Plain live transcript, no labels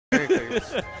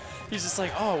characters. He's just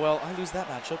like, oh, well, I lose that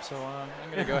matchup, so I'm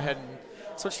going to go ahead and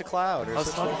switch to Cloud. Or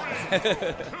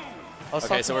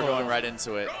okay, so we're going right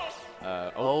into it.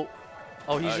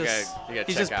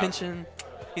 He's just pinching.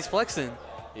 He's flexing.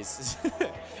 It's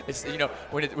you know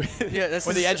when yeah,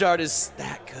 when the edge art is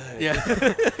that good. Yeah,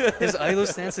 his idle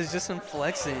stance is just him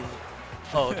flexing.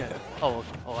 Oh okay. Oh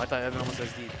I thought Evan almost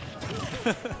has deep.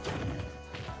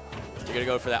 You're gonna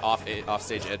go for that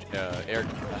offstage edge, air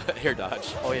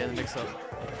dodge. Oh yeah, the mix up.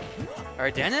 All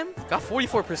right, DanM got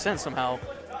 44% somehow.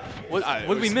 What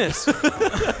did we miss? A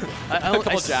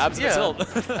couple jabs. Yeah,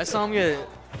 I saw him get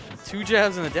 2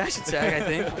 jabs and a dash attack. I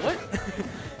think. What?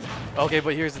 Okay,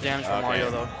 but here's the damage from Mario,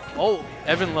 though. Oh,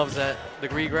 Evan loves that. The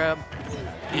re-grab.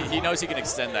 He knows he can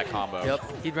extend that combo. Yep.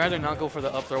 He'd rather not go for the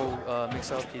up throw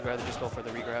mix-up. He'd rather just go for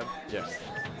the re-grab. Yeah.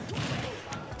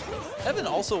 Evan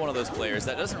also one of those players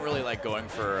that doesn't really like going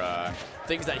for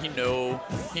things that he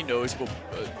knows will,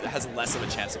 has less of a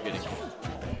chance of getting.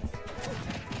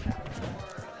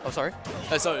 Oh, sorry?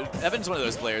 So Evan's one of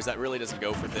those players that really doesn't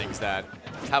go for things that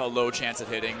have a low chance of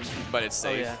hitting, but it's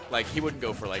safe. Oh, yeah. Like, he wouldn't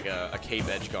go for, like, a cape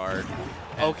edge guard.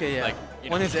 Okay, yeah. Like,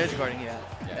 when it's edge guarding, yeah.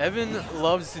 Evan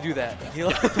loves to do that. He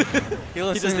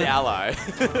does the ally.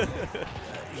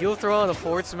 He'll throw out a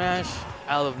forward smash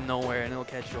out of nowhere, and it'll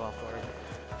catch you off guard.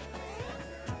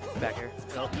 Back here.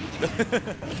 Nope.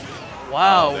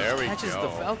 Wow. Oh, there we catches go. the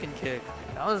Falcon kick.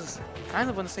 That was kind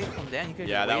of unsafe from Dan. He could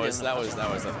yeah, that was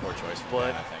a poor choice from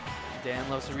Dan, I think. Dan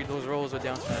loves to read those rolls with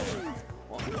down smash.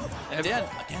 And Dan,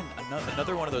 again,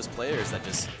 another one of those players that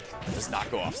just does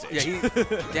not go off stage. Yeah,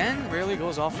 Dan rarely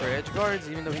goes off for edge guards,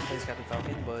 even though he plays Captain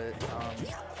Falcon. But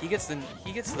he gets the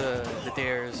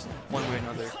dares one way or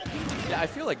another. Yeah, I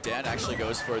feel like Dan actually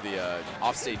goes for the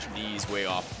offstage knees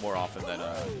more often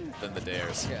than the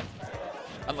dares. Yeah.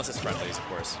 Unless it's friendlies, of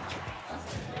course.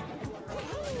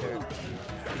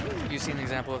 You've seen an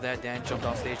example of that. Dan jumped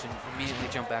off stage and immediately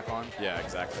jumped back on. Yeah,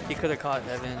 exactly. He could have caught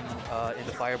Evan in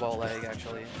the fireball leg,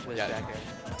 actually, with his back air.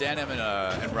 DanM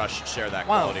and Rush share that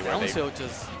quality where they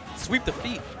just sweep the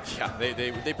feet. Yeah,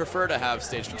 they prefer to have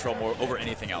stage control more over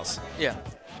anything else. Yeah.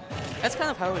 That's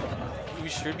kind of how we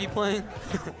should be playing.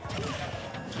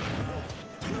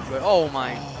 But, oh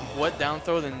my, what down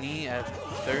throw the knee at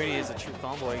 30 is a true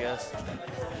combo, I guess.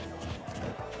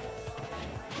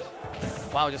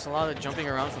 Wow, just a lot of jumping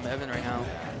around from Evan right now.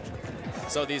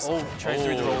 So these... tries to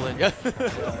read the roll in. Yeah.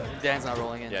 Dan's not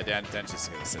rolling in. Yeah, Dan's just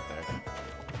going to sit there.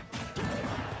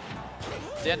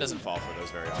 Dan doesn't fall for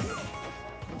those very often.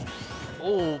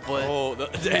 Oh, but... Oh, the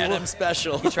DanM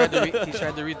special. He tried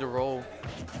to read the roll.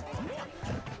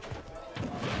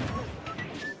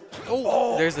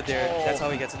 Oh, there's the dare. That's how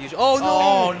he gets it usually. Oh, no!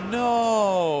 Oh,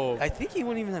 no! I think he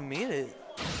wouldn't even have made it.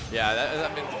 Yeah,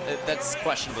 that's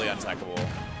questionably untechable.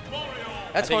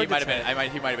 That's hard to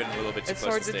tech. He might have been a little bit too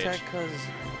close to stage. It's hard to tech because,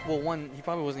 well, one, he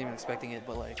probably wasn't even expecting it,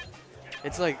 but, like,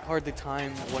 it's, like, hard to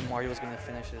time when Mario's going to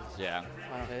finish his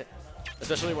final hit.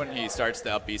 Especially when he starts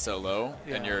the up B so low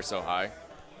and you're so high.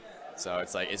 So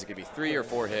it's like, is it going to be 3 or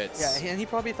 4 hits? Yeah, and he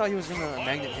probably thought he was going to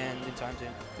magnet hand in time, too.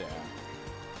 Yeah.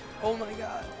 Oh, my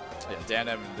God. Yeah,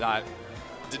 DanM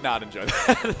did not enjoy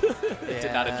that.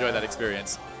 Did not enjoy that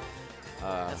experience.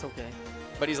 That's okay.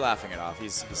 But he's laughing it off.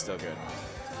 He's still good.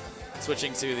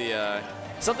 Switching to the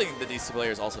something that these two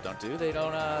players also don't do. They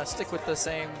don't stick with the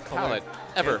same palette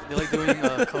ever. Yeah, they like doing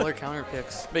color counter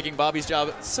picks, making Bobby's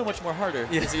job so much more harder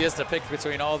because he has to pick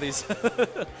between all these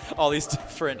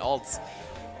different alts.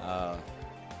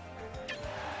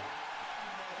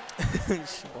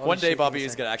 One day Bobby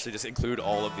is gonna actually just include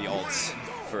all of the alts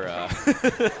for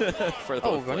for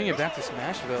the running it back to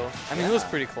Smashville. I mean, it was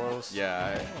pretty close.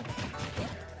 Yeah.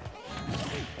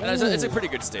 And it's a pretty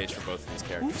good stage for both of these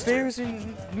characters. Who fares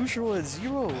in neutral at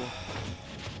 0?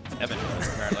 Evan does,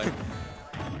 apparently.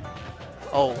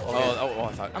 Oh, okay. Oh,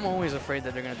 I thought. I'm always afraid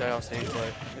that they're going to die off stage,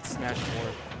 but it's Smash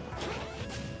 4.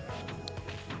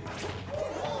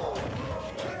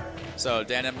 So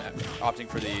DanM opting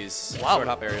for these short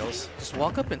hop airals. Just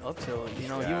walk up and up tilt. You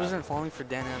know, he wasn't falling for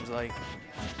DanM's like.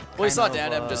 Well, we saw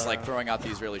DanM just like throwing out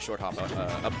these really short hop short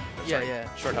hop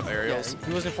aerials. Yeah,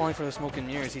 he wasn't falling for the smoke and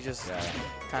mirrors. He just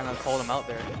kind of called him out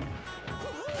there.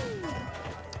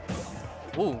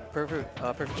 Ooh, perfect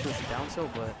shoot with the down tilt,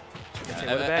 but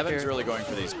Evan's really going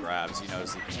for these grabs. He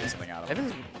knows he can get something out of them.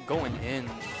 Evan's going in.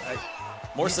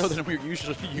 More so than we're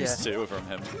usually used to from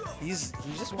him. He's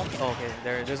just walking. Oh, okay.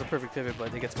 There's a perfect pivot,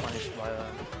 but it gets punished by a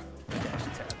dash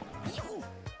attack.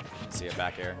 Let's see a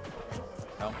back air.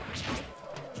 No. I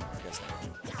guess not.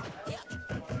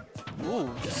 Ooh,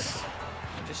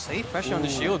 Just safe pressure on the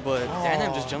shield, but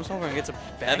DanM just jumps over and gets a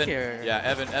back air. Yeah,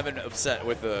 Evan upset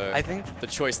with the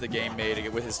choice the game made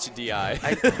with his DI.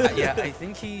 Yeah, I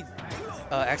think he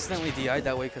accidentally DI'd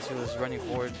that way because he was running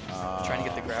forward, trying to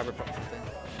get the grabber or something.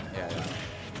 Yeah.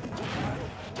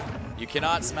 You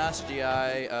cannot smash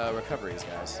DI recoveries,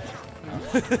 guys.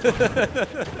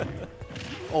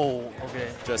 Oh, okay.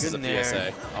 Just as a there.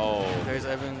 PSA. Oh. There's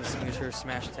Evan's signature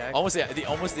smash attack. Almost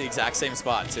the exact same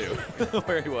spot too,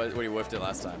 where he was when he whiffed it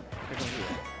last time.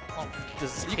 Oh,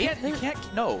 does you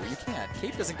can't. No, you can't.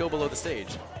 Cape doesn't go below the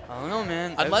stage. I don't know,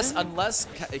 man. Unless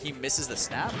he misses the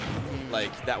snap,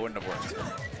 like that wouldn't have worked.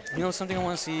 You know, something I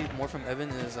want to see more from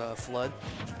Evan is flood,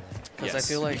 because I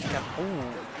feel like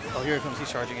oh, here it comes. He's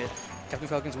charging it. Captain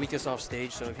Falcon's weakest off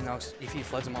stage, so if he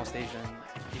floods him off stage, then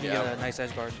he can get a nice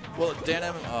edge guard. Well,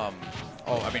 DanM,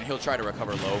 I mean, he'll try to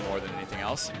recover low more than anything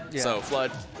else. Yeah. So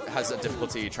Flood has a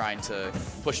difficulty trying to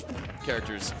push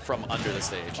characters from under the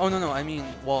stage. Oh, no, I mean,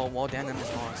 while DanM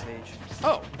is on stage.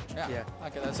 Oh, yeah.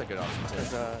 Okay, that's a good option, too.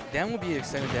 Because DanM will be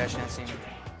extended dash dancing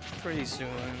pretty soon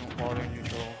while they're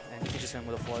neutral, and you can just hit him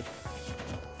with a flood.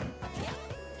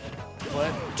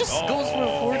 But just goes for a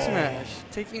forward smash,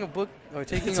 taking a book or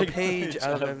taking a page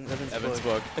out of Evan's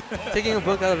book. Taking a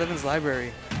book out of Evan's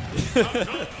library.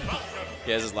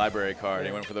 He has his library card.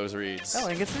 He went for those reads. Oh,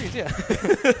 and gets reads, yeah.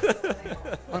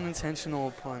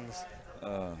 Unintentional puns.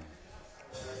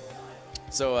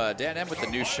 So DanM with the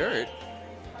new shirt.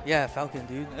 Yeah, Falcon,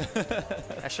 dude.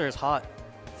 That shirt is hot.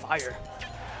 Fire.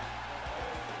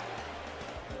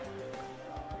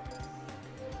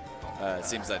 It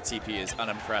seems that TP is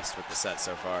unimpressed with the set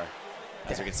so far,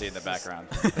 as we can see in the background.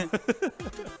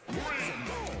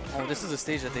 Oh, this is a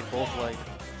stage that they both like.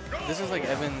 This is like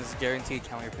Evan's guaranteed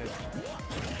counter pick.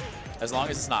 As long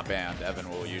as it's not banned, Evan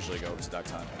will usually go to Duck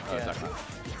Hunt. Duck Hunt.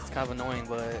 It's kind of annoying,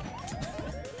 but...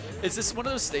 Is this one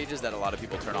of those stages that a lot of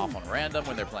people turn off on random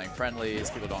when they're playing friendlies?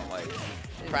 People don't like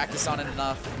practice on it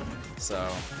enough. So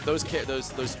those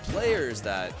players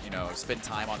that spend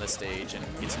time on this stage and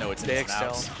get to know its ins and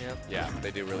outs, yeah,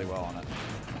 they do really well on it.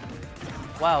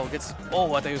 Wow, gets I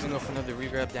thought he was gonna go for another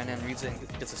regrab. DanM reads it and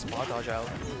gets a spot dodge out.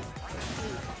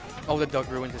 Oh, the duck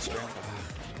ruined his string.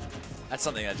 That's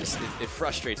something that just it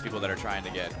frustrates people that are trying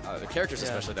to get the characters,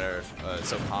 especially that are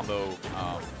so combo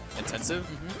intensive.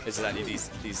 Is that these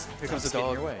here comes the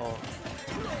dog. Your way.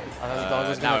 The dog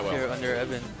was gonna appear under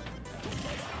Evan.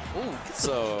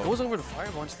 Oh, goes over the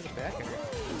fireball and to the back air.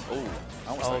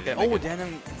 Oh, okay. Oh,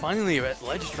 DanM finally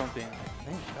ledge trumping.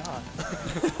 Thank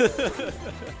God.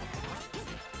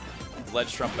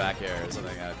 Ledge trump back air is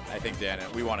something that I think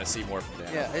we want to see more from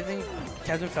DanM. Yeah, I think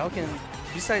Captain Falcon,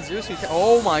 besides Zero Suit,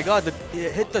 oh my God,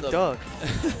 it hit the duck.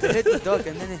 It hit the duck,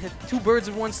 and then it hit two birds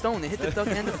with one stone. It hit the duck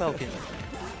and the Falcon.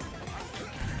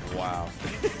 Wow.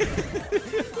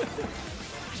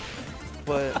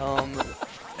 But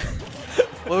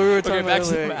what we were talking about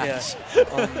earlier, you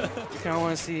kind of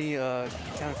want to see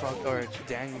Captain Falcon or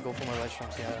Dan go for more ledge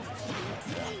trumps. Yeah.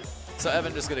 So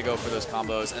Evan just gonna go for those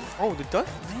combos and the duck,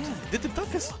 man, did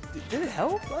it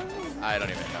help? I don't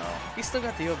even know. He still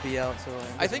got the OB out, so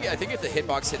I think if the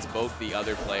hitbox hits both the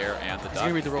other player and the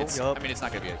duck, read the roll? I mean it's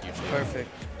not gonna be a huge deal. Perfect.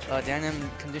 DanM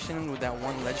conditioned with that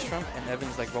one ledge trump, and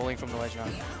Evan's like rolling from the ledge now.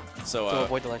 So to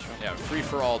avoid the ledge trump. Yeah, free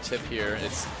for all tip here.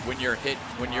 It's when your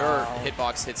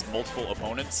hitbox hits multiple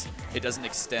opponents, it doesn't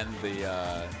extend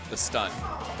the stun.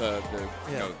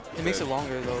 It makes it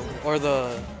longer though, or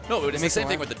it's the same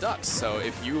thing with the ducks. So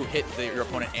if you hit your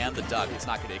opponent and the duck, it's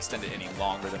not going to extend it any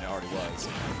longer than it already was.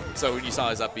 So when you saw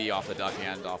his up B off the duck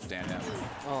and off DanM.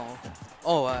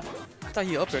 I thought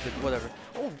he up aired it, whatever.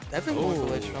 Oh, Evan going for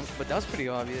ledge trump, but that was pretty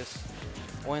obvious.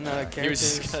 When characters... He was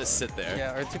just going to sit there.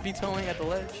 Yeah, or to be towing at the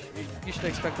ledge, you should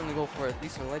expect him to go for at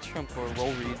least a ledge trump or a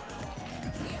roll read.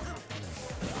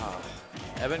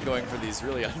 Evan going for these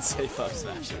really unsafe up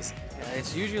smashes. Yeah,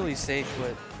 it's usually safe,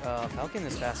 but Falcon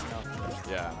is fast enough.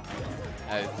 Yeah.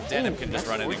 DanM can just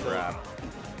run in and grab.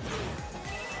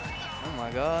 Oh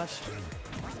my gosh.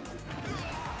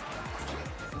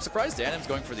 I'm surprised DanM's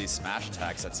going for these smash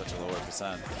attacks at such a lower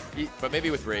percent. But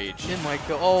maybe with rage. It might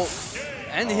go.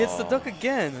 And he hits the duck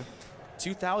again.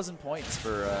 2,000 points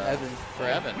for Evan.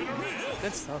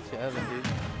 Good stuff to Evan, dude.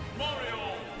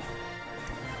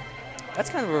 That's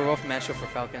kind of a rough matchup for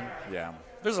Falcon. Yeah.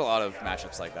 There's a lot of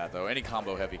matchups like that, though. Any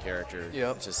combo-heavy character,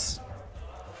 just...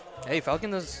 Hey,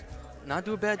 Falcon does not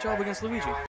do a bad job against Luigi.